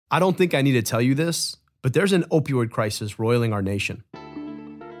I don't think I need to tell you this, but there's an opioid crisis roiling our nation.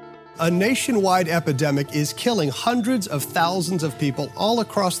 A nationwide epidemic is killing hundreds of thousands of people all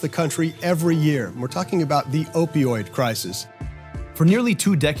across the country every year. We're talking about the opioid crisis. For nearly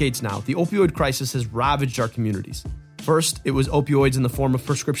 2 decades now, the opioid crisis has ravaged our communities. First, it was opioids in the form of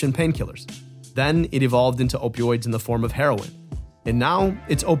prescription painkillers. Then it evolved into opioids in the form of heroin. And now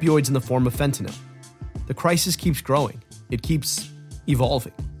it's opioids in the form of fentanyl. The crisis keeps growing. It keeps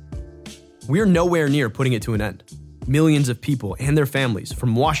evolving. We're nowhere near putting it to an end. Millions of people and their families,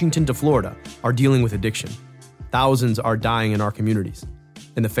 from Washington to Florida, are dealing with addiction. Thousands are dying in our communities.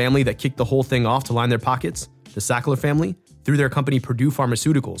 And the family that kicked the whole thing off to line their pockets, the Sackler family, through their company Purdue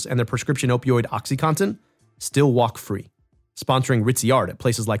Pharmaceuticals and their prescription opioid OxyContin, still walk free, sponsoring ritzy art at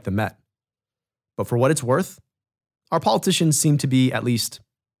places like the Met. But for what it's worth, our politicians seem to be at least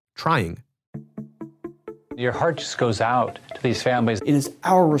trying. Your heart just goes out to these families. It is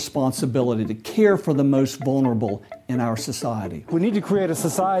our responsibility to care for the most vulnerable in our society. We need to create a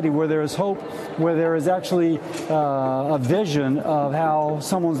society where there is hope, where there is actually a vision of how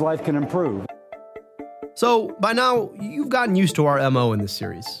someone's life can improve. So by now, you've gotten used to our MO in this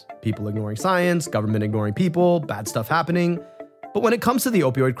series. People ignoring science, government ignoring people, bad stuff happening. But when it comes to the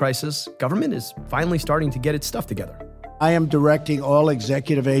opioid crisis, government is finally starting to get its stuff together. I am directing all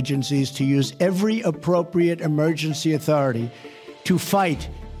executive agencies to use every appropriate emergency authority to fight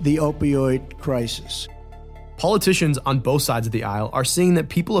the opioid crisis. Politicians on both sides of the aisle are seeing that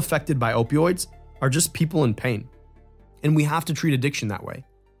people affected by opioids are just people in pain. And we have to treat addiction that way.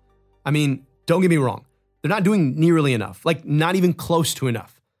 I mean, don't get me wrong. They're not doing nearly enough, like not even close to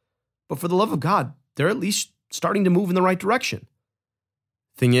enough. But for the love of God, they're at least starting to move in the right direction.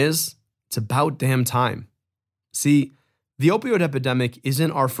 Thing is, it's about damn time. See, the opioid epidemic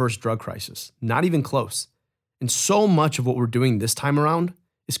isn't our first drug crisis, not even close. And so much of what we're doing this time around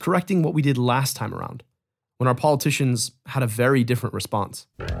is correcting what we did last time around, when our politicians had a very different response.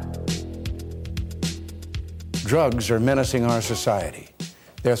 Drugs are menacing our society.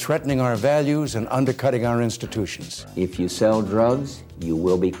 They're threatening our values and undercutting our institutions. If you sell drugs, you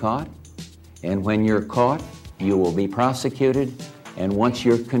will be caught. And when you're caught, you will be prosecuted. And once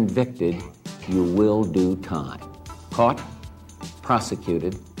you're convicted, you will do time. Caught,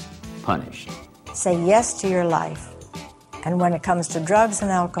 prosecuted, punished. Say yes to your life. And when it comes to drugs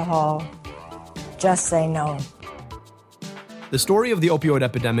and alcohol, just say no. The story of the opioid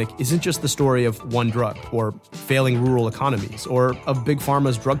epidemic isn't just the story of one drug, or failing rural economies, or of Big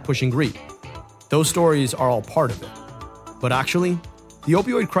Pharma's drug-pushing greed. Those stories are all part of it. But actually, the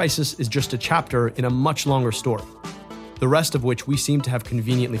opioid crisis is just a chapter in a much longer story, the rest of which we seem to have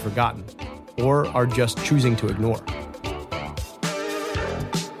conveniently forgotten, or are just choosing to ignore.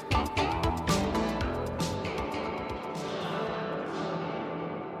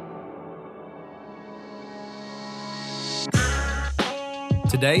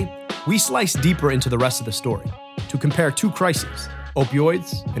 Today, we slice deeper into the rest of the story to compare 2 crises,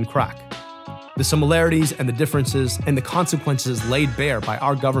 opioids and crack. The similarities and the differences and the consequences laid bare by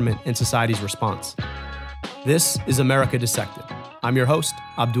our government and society's response. This is America Dissected. I'm your host,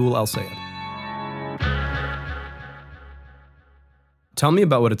 Abdul El-Sayed. Tell me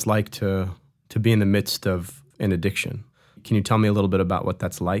about what it's like to be in the midst of an addiction. Can you tell me a little bit about what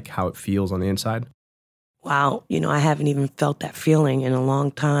that's like, how it feels on the inside? Wow, I haven't even felt that feeling in a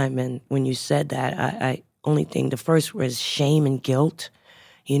long time. And when you said that, I only thing, the first was shame and guilt.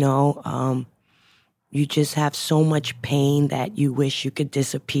 You just have so much pain that you wish you could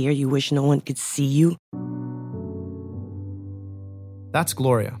disappear. You wish no one could see you. That's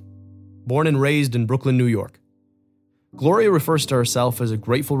Gloria, born and raised in Brooklyn, New York. Gloria refers to herself as a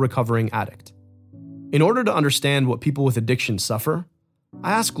grateful recovering addict. In order to understand what people with addiction suffer,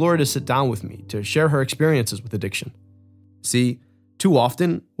 I asked Gloria to sit down with me to share her experiences with addiction. See, too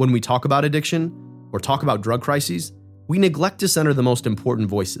often, when we talk about addiction or talk about drug crises, we neglect to center the most important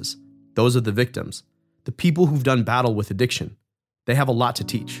voices, those of the victims, the people who've done battle with addiction. They have a lot to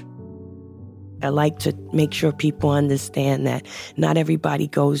teach. I like to make sure people understand that not everybody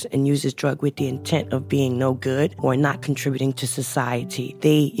goes and uses drug with the intent of being no good or not contributing to society.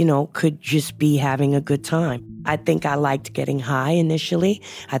 They, could just be having a good time. I think I liked getting high initially.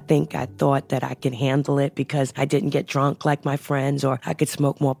 I thought that I could handle it because I didn't get drunk like my friends, or I could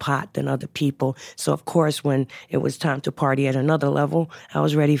smoke more pot than other people. So of course, when it was time to party at another level, I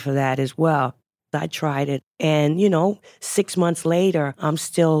was ready for that as well. I tried it. And, 6 months later, I'm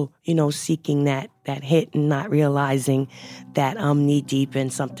still, seeking that hit and not realizing that I'm knee deep in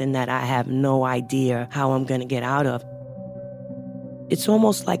something that I have no idea how I'm going to get out of. It's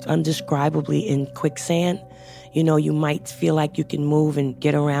almost like undescribably in quicksand. You know, you might feel like you can move and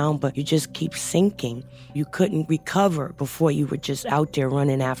get around, but you just keep sinking. You couldn't recover before you were just out there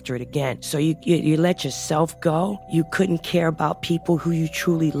running after it again. So you let yourself go. You couldn't care about people who you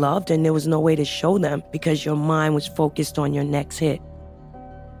truly loved, and there was no way to show them because your mind was focused on your next hit.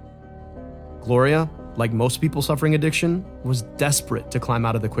 Gloria, like most people suffering addiction, was desperate to climb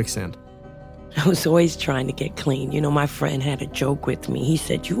out of the quicksand. I was always trying to get clean. You know, my friend had a joke with me. He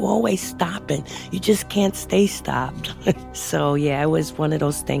said, "You always stopping. You just can't stay stopped." So, yeah, it was one of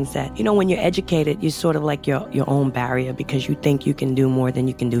those things that, you know, when you're educated, you're sort of like your own barrier because you think you can do more than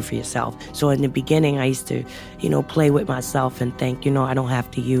you can do for yourself. So in the beginning, I used to, you know, play with myself and think, you know, I don't have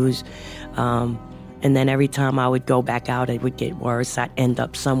to use. And then every time I would go back out, it would get worse. I'd end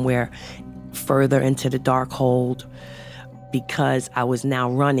up somewhere further into the dark hole, because I was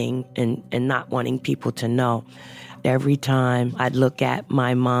now running and not wanting people to know. Every time I'd look at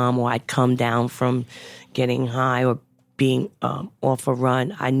my mom or I'd come down from getting high or being off a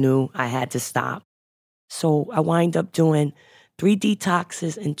run, I knew I had to stop. So I wind up doing 3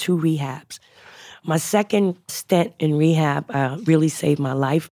 detoxes and 2 rehabs. My second stint in rehab really saved my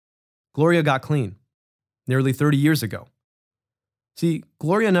life. Gloria got clean nearly 30 years ago. See,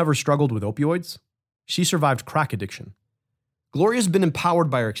 Gloria never struggled with opioids. She survived crack addiction. Gloria's been empowered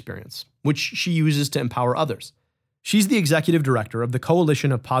by her experience, which she uses to empower others. She's the executive director of the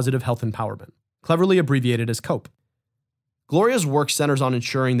Coalition of Positive Health Empowerment, cleverly abbreviated as COPE. Gloria's work centers on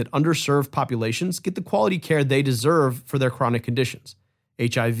ensuring that underserved populations get the quality care they deserve for their chronic conditions: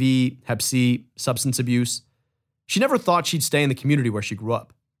 HIV, Hep C, substance abuse. She never thought she'd stay in the community where she grew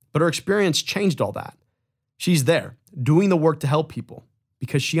up, but her experience changed all that. She's there, doing the work to help people,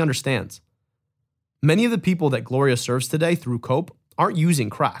 because she understands. Many of the people that Gloria serves today through COPE aren't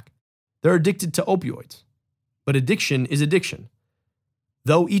using crack. They're addicted to opioids. But addiction is addiction.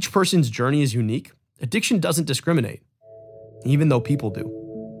 Though each person's journey is unique, addiction doesn't discriminate, even though people do.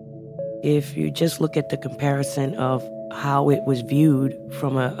 If you just look at the comparison of how it was viewed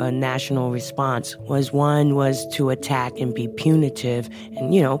from a national response, one was to attack and be punitive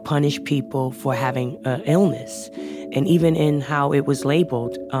and, you know, punish people for having an illness. And even in how it was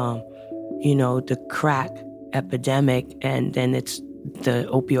labeled, you know, the crack epidemic, and then it's the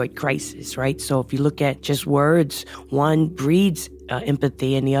opioid crisis, right? So if you look at just words, one breeds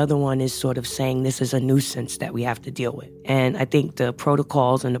empathy and the other one is sort of saying this is a nuisance that we have to deal with. And I think the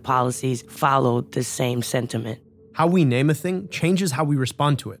protocols and the policies followed the same sentiment. How we name a thing changes how we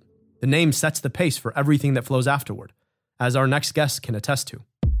respond to it. The name sets the pace for everything that flows afterward, as our next guest can attest to.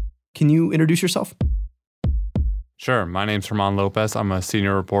 Can you introduce yourself? Sure. My name's Herman Lopez. I'm a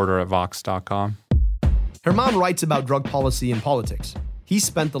senior reporter at Vox.com. Herman writes about drug policy and politics. He's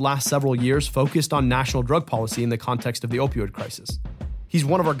spent the last several years focused on national drug policy in the context of the opioid crisis. He's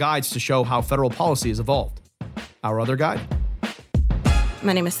one of our guides to show how federal policy has evolved. Our other guide?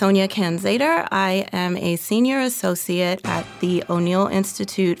 My name is Sonia Kanzader. I am a senior associate at the O'Neill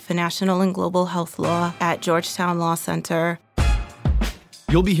Institute for National and Global Health Law at Georgetown Law Center.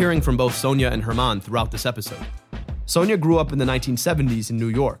 You'll be hearing from both Sonia and Herman throughout this episode. Sonia grew up in the 1970s in New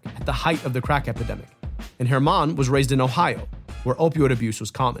York at the height of the crack epidemic, and Herman was raised in Ohio, where opioid abuse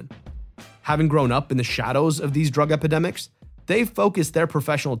was common. Having grown up in the shadows of these drug epidemics, they've focused their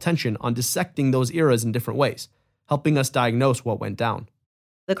professional attention on dissecting those eras in different ways, helping us diagnose what went down.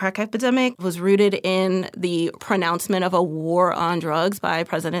 The crack epidemic was rooted in the pronouncement of a war on drugs by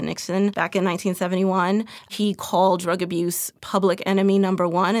President Nixon back in 1971. He called drug abuse public enemy number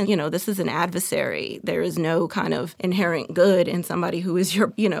one. And, you know, this is an adversary. There is no kind of inherent good in somebody who is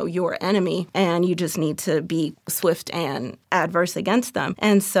your enemy. And you just need to be swift and adverse against them.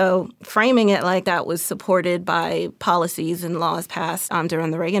 And so framing it like that was supported by policies and laws passed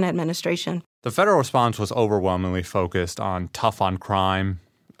during the Reagan administration. The federal response was overwhelmingly focused on tough on crime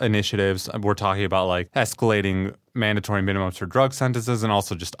initiatives. We're talking about like escalating mandatory minimums for drug sentences and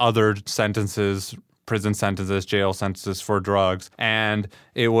also just other sentences, prison sentences, jail sentences for drugs. And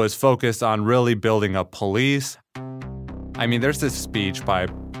it was focused on really building up police. I mean, there's this speech by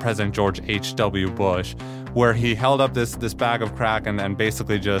President George H.W. Bush where he held up this bag of crack and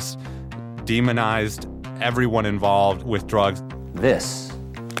basically just demonized everyone involved with drugs. This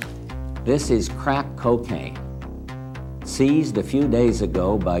is crack cocaine, seized a few days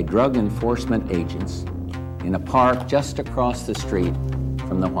ago by drug enforcement agents in a park just across the street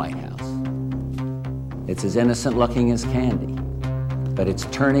from the White House. It's as innocent looking as candy, but it's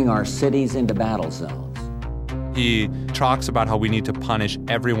turning our cities into battle zones. He talks about how we need to punish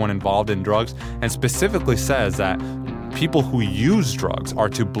everyone involved in drugs and specifically says that people who use drugs are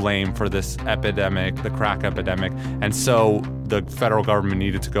to blame for this epidemic, the crack epidemic, and so the federal government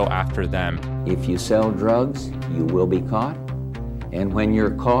needed to go after them. If you sell drugs, you will be caught, and when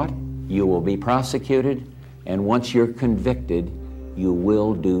you're caught, you will be prosecuted, and once you're convicted, you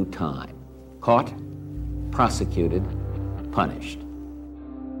will do time. Caught, prosecuted, punished.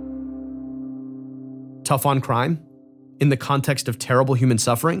 Tough on crime? In the context of terrible human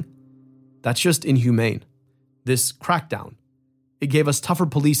suffering? That's just inhumane. This crackdown, it gave us tougher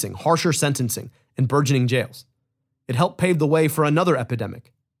policing, harsher sentencing, and burgeoning jails. It helped pave the way for another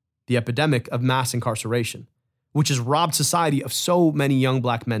epidemic, the epidemic of mass incarceration, which has robbed society of so many young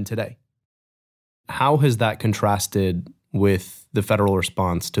black men today. How has that contrasted with the federal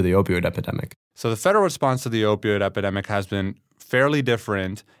response to the opioid epidemic? So the federal response to the opioid epidemic has been fairly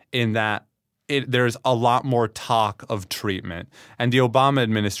different in that there's a lot more talk of treatment. And the Obama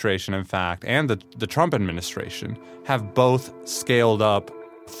administration, in fact, and the Trump administration have both scaled up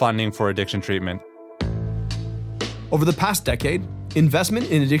funding for addiction treatment. Over the past decade, investment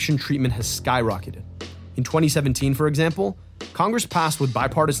in addiction treatment has skyrocketed. In 2017, for example, Congress passed with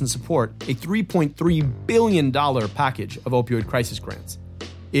bipartisan support a $3.3 billion package of opioid crisis grants.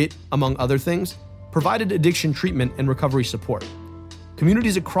 It, among other things, provided addiction treatment and recovery support.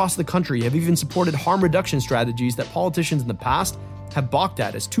 Communities across the country have even supported harm reduction strategies that politicians in the past have balked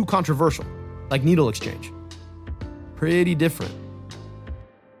at as too controversial, like needle exchange. Pretty different.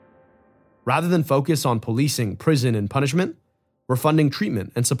 Rather than focus on policing, prison, and punishment, we're funding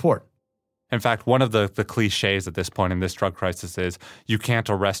treatment and support. In fact, one of the cliches at this point in this drug crisis is you can't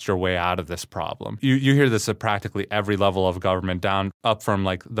arrest your way out of this problem. You hear this at practically every level of government, down up from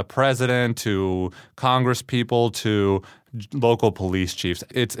like the president to Congress people to local police chiefs.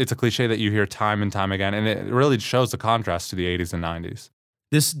 It's a cliche that you hear time and time again, and it really shows the contrast to the 80s and 90s.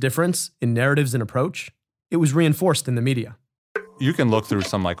 This difference in narratives and approach, it was reinforced in the media. You can look through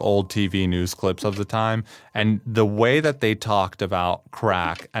some like old TV news clips of the time, and the way that they talked about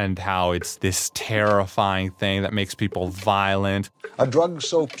crack and how it's this terrifying thing that makes people violent. A drug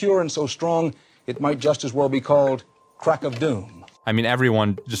so pure and so strong, it might just as well be called crack of doom. I mean,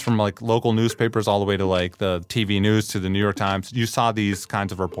 everyone, just from like local newspapers all the way to like the TV news to the New York Times, you saw these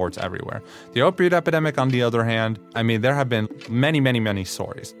kinds of reports everywhere. The opioid epidemic, on the other hand, I mean, there have been many, many, many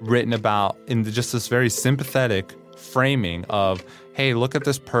stories written about in just this very sympathetic framing of, hey, look at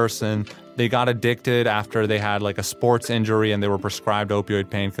this person. They got addicted after they had like a sports injury and they were prescribed opioid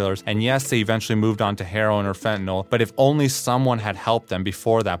painkillers. And yes, they eventually moved on to heroin or fentanyl. But if only someone had helped them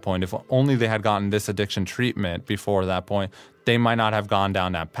before that point, if only they had gotten this addiction treatment before that point, they might not have gone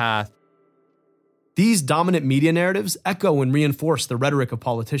down that path. These dominant media narratives echo and reinforce the rhetoric of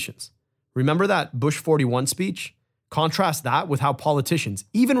politicians. Remember that Bush 41 speech? Contrast that with how politicians,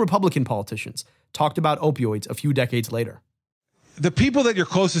 even Republican politicians, talked about opioids a few decades later. The people that you're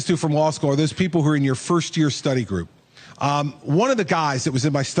closest to from law school are those people who are in your first year study group. One of the guys that was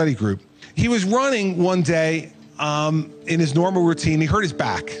in my study group, he was running one day in his normal routine. He hurt his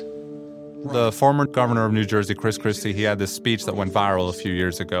back. The former governor of New Jersey, Chris Christie, he had this speech that went viral a few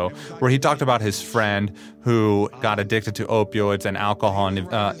years ago where he talked about his friend who got addicted to opioids and alcohol and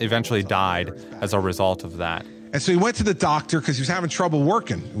eventually died as a result of that. And so he went to the doctor because he was having trouble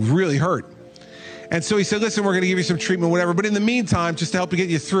working. He was really hurt. And so he said, listen, we're going to give you some treatment, whatever. But in the meantime, just to help you get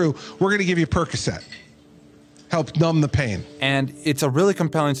you through, we're going to give you Percocet. Help numb the pain. And it's a really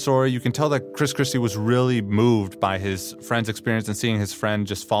compelling story. You can tell that Chris Christie was really moved by his friend's experience and seeing his friend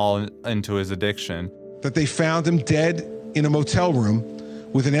just fall into his addiction. That they found him dead in a motel room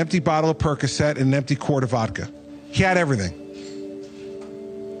with an empty bottle of Percocet and an empty quart of vodka. He had everything.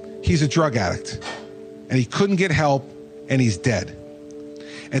 He's a drug addict. And he couldn't get help, and he's dead.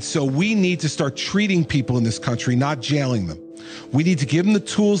 And so we need to start treating people in this country, not jailing them. We need to give them the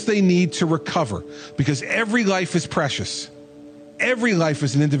tools they need to recover, because every life is precious. Every life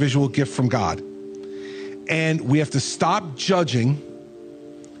is an individual gift from God. And we have to stop judging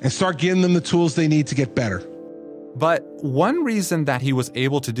and start giving them the tools they need to get better. But one reason that he was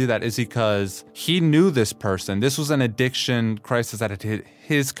able to do that is because he knew this person. This was an addiction crisis that had hit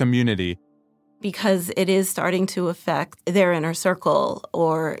his community. Because it is starting to affect their inner circle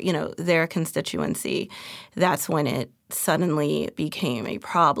or, their constituency. That's when it suddenly became a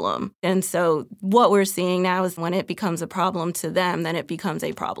problem. And so what we're seeing now is when it becomes a problem to them, then it becomes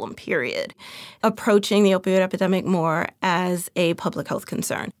a problem, period. Approaching the opioid epidemic more as a public health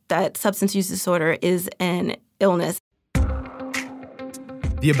concern, that substance use disorder is an illness.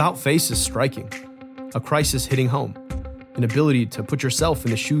 The about face is striking. A crisis hitting home. An ability to put yourself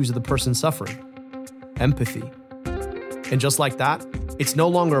in the shoes of the person suffering. Empathy. And just like that, it's no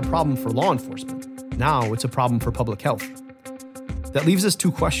longer a problem for law enforcement. Now it's a problem for public health. That leaves us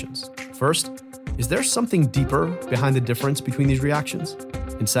two questions. First, is there something deeper behind the difference between these reactions?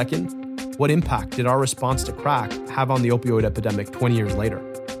 And second, what impact did our response to crack have on the opioid epidemic 20 years later?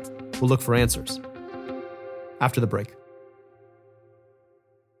 We'll look for answers after the break.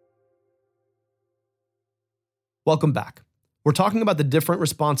 Welcome back. We're talking about the different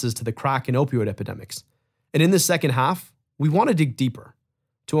responses to the crack and opioid epidemics. And in this second half, we want to dig deeper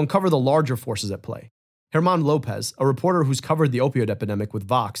to uncover the larger forces at play. Germán Lopez, a reporter who's covered the opioid epidemic with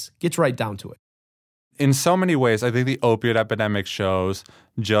Vox, gets right down to it. In so many ways, I think the opioid epidemic shows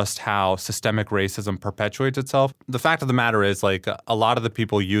just how systemic racism perpetuates itself. The fact of the matter is, like, a lot of the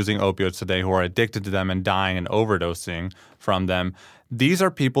people using opioids today who are addicted to them and dying and overdosing from them, these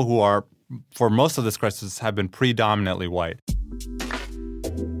are people who are, for most of this crisis, have been predominantly white.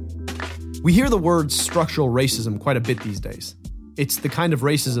 We hear the word structural racism quite a bit these days. It's the kind of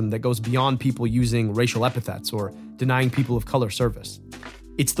racism that goes beyond people using racial epithets or denying people of color service.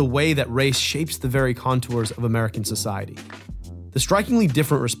 It's the way that race shapes the very contours of American society. The strikingly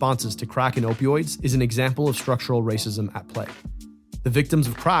different responses to crack and opioids is an example of structural racism at play. The victims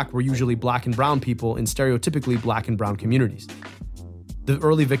of crack were usually black and brown people in stereotypically black and brown communities. The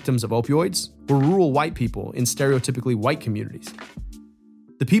early victims of opioids were rural white people in stereotypically white communities.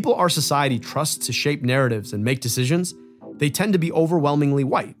 The people our society trusts to shape narratives and make decisions, they tend to be overwhelmingly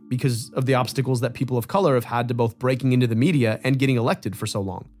white because of the obstacles that people of color have had to both breaking into the media and getting elected for so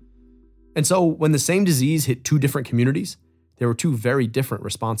long. And so when the same disease hit two different communities, there were two very different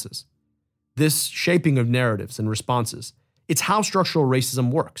responses. This shaping of narratives and responses, it's how structural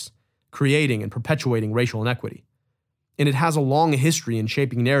racism works, creating and perpetuating racial inequity. And it has a long history in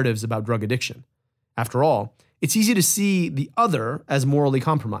shaping narratives about drug addiction. After all, it's easy to see the other as morally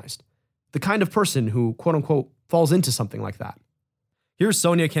compromised, the kind of person who, quote unquote, falls into something like that. Here's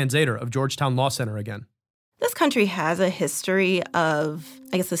Sonia Canzader of Georgetown Law Center again. This country has a history of,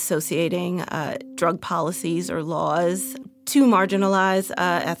 associating drug policies or laws to marginalize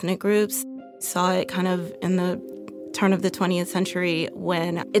ethnic groups. Saw it kind of in the turn of the 20th century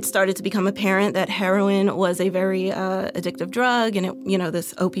when it started to become apparent that heroin was a very addictive drug, and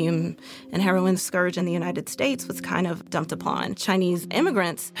this opium and heroin scourge in the United States was kind of dumped upon Chinese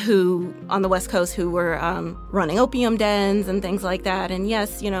immigrants who on the West Coast who were running opium dens and things like that. And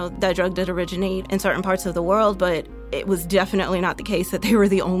yes, that drug did originate in certain parts of the world, but it was definitely not the case that they were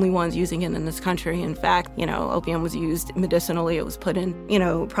the only ones using it in this country. In fact, opium was used medicinally. It was put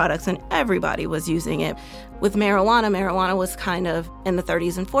in, products, and everybody was using it. With marijuana was kind of in the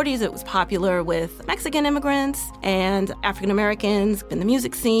 30s and 40s. It was popular with Mexican immigrants and African Americans in the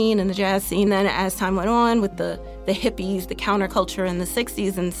music scene and the jazz scene. Then as time went on with the hippies, the counterculture in the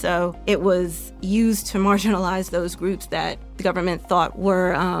 60s. And so it was used to marginalize those groups that the government thought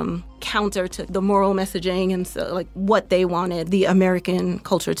were counter to the moral messaging and so what they wanted the American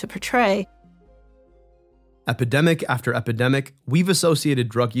culture to portray. Epidemic after epidemic, we've associated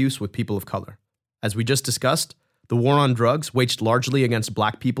drug use with people of color. As we just discussed, the war on drugs, waged largely against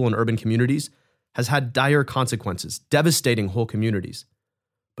black people in urban communities, has had dire consequences, devastating whole communities.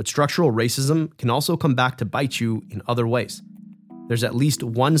 But structural racism can also come back to bite you in other ways. There's at least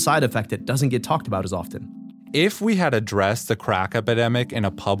one side effect that doesn't get talked about as often. If we had addressed the crack epidemic in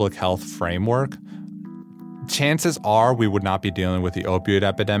a public health framework, chances are we would not be dealing with the opioid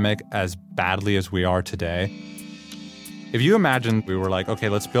epidemic as badly as we are today. If you imagine we were like, okay,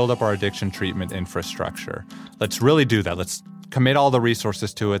 let's build up our addiction treatment infrastructure. Let's really do that. Let's commit all the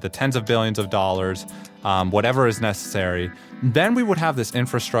resources to it, the tens of billions of dollars, whatever is necessary. Then we would have this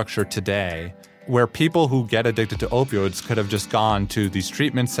infrastructure today where people who get addicted to opioids could have just gone to these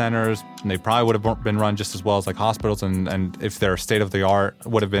treatment centers, and they probably would have been run just as well as hospitals, and if they're state-of-the-art,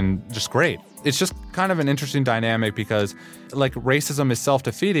 would have been just great. It's just kind of an interesting dynamic because racism is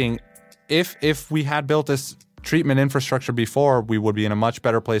self-defeating. If we had built this treatment infrastructure before, we would be in a much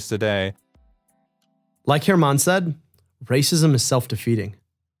better place today. Like Germán said, racism is self-defeating.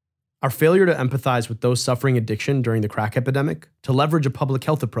 Our failure to empathize with those suffering addiction during the crack epidemic, to leverage a public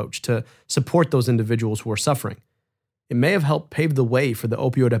health approach to support those individuals who are suffering, it may have helped pave the way for the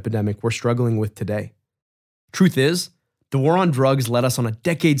opioid epidemic we're struggling with today. Truth is, the war on drugs led us on a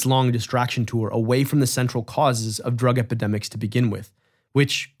decades-long distraction tour away from the central causes of drug epidemics to begin with,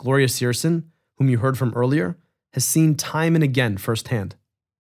 which Gloria Searson, whom you heard from earlier, has seen time and again firsthand.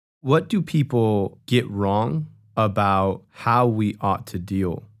 What do people get wrong about how we ought to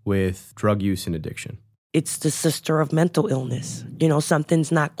deal with drug use and addiction? It's the sister of mental illness. Something's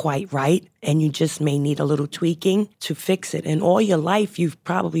not quite right, and you just may need a little tweaking to fix it. And all your life, you've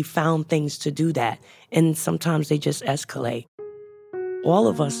probably found things to do that. And sometimes they just escalate. All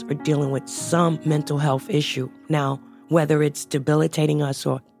of us are dealing with some mental health issue. Now, whether it's debilitating us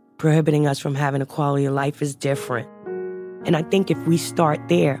or prohibiting us from having a quality of life is different. And I think if we start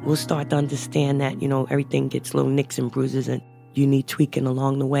there, we'll start to understand that, everything gets little nicks and bruises and you need tweaking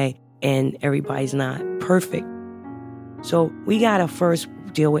along the way. And everybody's not perfect. So we got to first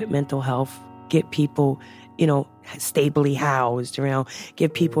deal with mental health, get people, stably housed,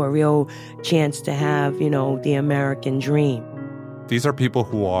 give people a real chance to have, the American dream. These are people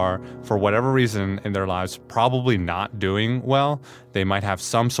who are, for whatever reason in their lives, probably not doing well. They might have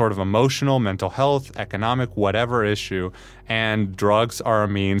some sort of emotional, mental health, economic, whatever issue, and drugs are a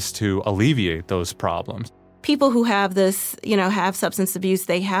means to alleviate those problems. People who have this, have substance abuse,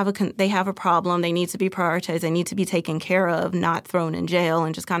 they have a problem. They need to be prioritized. They need to be taken care of, not thrown in jail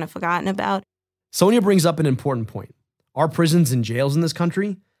and just kind of forgotten about. Sonia brings up an important point. Our prisons and jails in this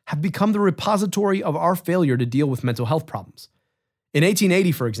country have become the repository of our failure to deal with mental health problems. In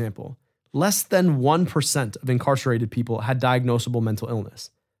 1880, for example, less than 1% of incarcerated people had diagnosable mental illness.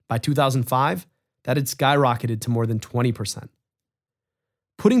 By 2005, that had skyrocketed to more than 20%.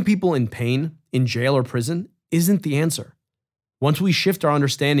 Putting people in pain, in jail or prison, isn't the answer. Once we shift our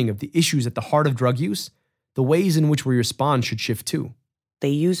understanding of the issues at the heart of drug use, the ways in which we respond should shift too. They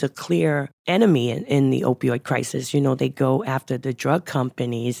use a clear enemy in the opioid crisis. They go after the drug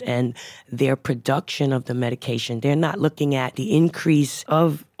companies and their production of the medication. They're not looking at the increase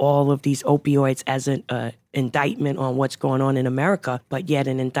of all of these opioids as an indictment on what's going on in America, but yet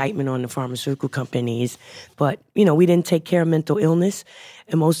an indictment on the pharmaceutical companies. But, we didn't take care of mental illness,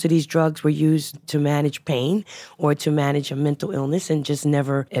 and most of these drugs were used to manage pain or to manage a mental illness and just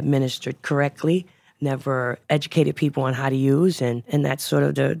never administered correctly. Never educated people on how to use, and that's sort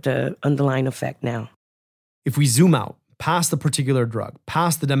of the underlying effect now. If we zoom out, past the particular drug,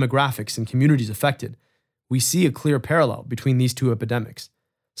 past the demographics and communities affected, we see a clear parallel between these two epidemics,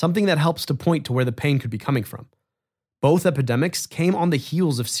 something that helps to point to where the pain could be coming from. Both epidemics came on the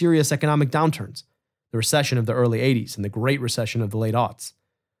heels of serious economic downturns, the recession of the early 80s and the Great Recession of the late aughts.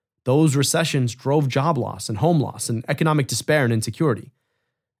 Those recessions drove job loss and home loss and economic despair and insecurity,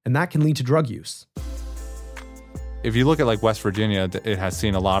 and that can lead to drug use. If you look at West Virginia, it has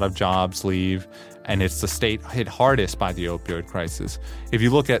seen a lot of jobs leave, and it's the state hit hardest by the opioid crisis. If you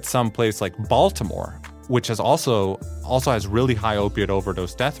look at some place like Baltimore, which has also has really high opioid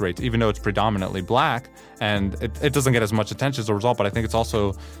overdose death rates, even though it's predominantly black, and it doesn't get as much attention as a result, but I think it's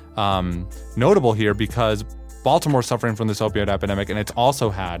also notable here because Baltimore's suffering from this opioid epidemic, and it's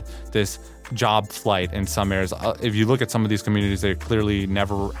also had this job flight in some areas. If you look at some of these communities, they clearly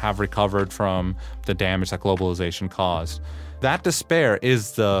never have recovered from the damage that globalization caused. That despair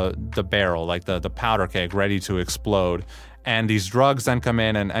is the barrel, the powder keg ready to explode. And these drugs then come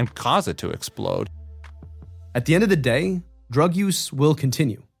in and cause it to explode. At the end of the day, drug use will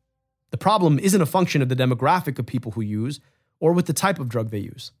continue. The problem isn't a function of the demographic of people who use or with the type of drug they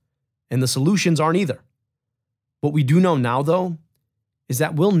use. And the solutions aren't either. What we do know now, though, is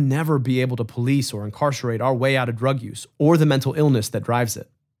that we'll never be able to police or incarcerate our way out of drug use or the mental illness that drives it.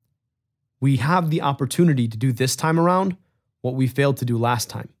 We have the opportunity to do this time around what we failed to do last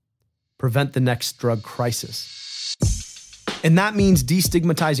time: prevent the next drug crisis. And that means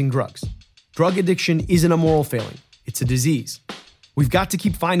destigmatizing drugs. Drug addiction isn't a moral failing, it's a disease. We've got to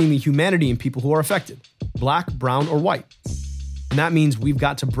keep finding the humanity in people who are affected, black, brown, or white. And that means we've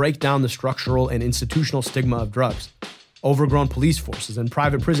got to break down the structural and institutional stigma of drugs, overgrown police forces, and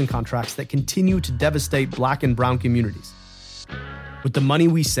private prison contracts that continue to devastate black and brown communities. With the money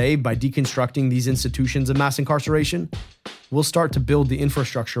we save by deconstructing these institutions of mass incarceration, we'll start to build the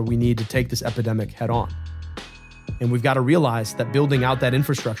infrastructure we need to take this epidemic head on. And we've got to realize that building out that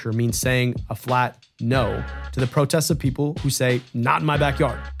infrastructure means saying a flat no to the protests of people who say, "Not in my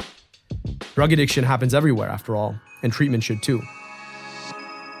backyard." Drug addiction happens everywhere, after all, and treatment should too.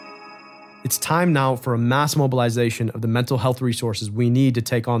 It's time now for a mass mobilization of the mental health resources we need to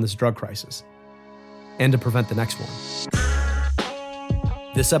take on this drug crisis and to prevent the next one.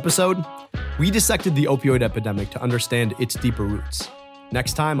 This episode, we dissected the opioid epidemic to understand its deeper roots.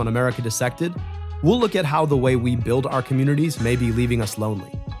 Next time on America Dissected, we'll look at how the way we build our communities may be leaving us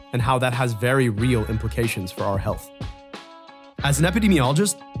lonely and how that has very real implications for our health. As an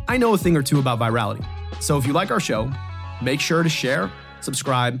epidemiologist, I know a thing or two about virality. So if you like our show, make sure to share,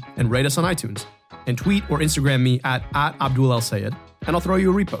 subscribe, and rate us on iTunes. And tweet or Instagram me at Abdul El Sayed, and I'll throw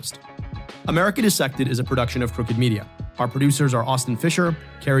you a repost. America Dissected is a production of Crooked Media. Our producers are Austin Fisher,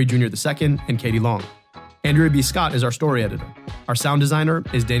 Carrie Jr. II, and Katie Long. Andrea B. Scott is our story editor. Our sound designer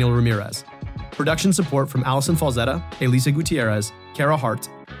is Daniel Ramirez. Production support from Allison Falzetta, Elisa Gutierrez, Kara Hart,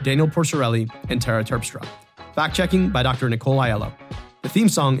 Daniel Porcerelli, and Tara Terpstra. Fact-checking by Dr. Nicole Aiello. The theme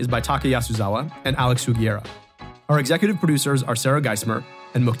song is by Taka Yasuzawa and Alex Sugiura. Our executive producers are Sarah Geismer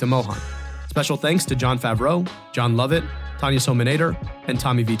and Mukta Mohan. Special thanks to John Favreau, John Lovett, Tanya Sominader, and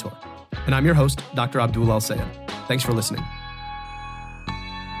Tommy Vitor. And I'm your host, Dr. Abdul El-Sayed. Thanks for listening.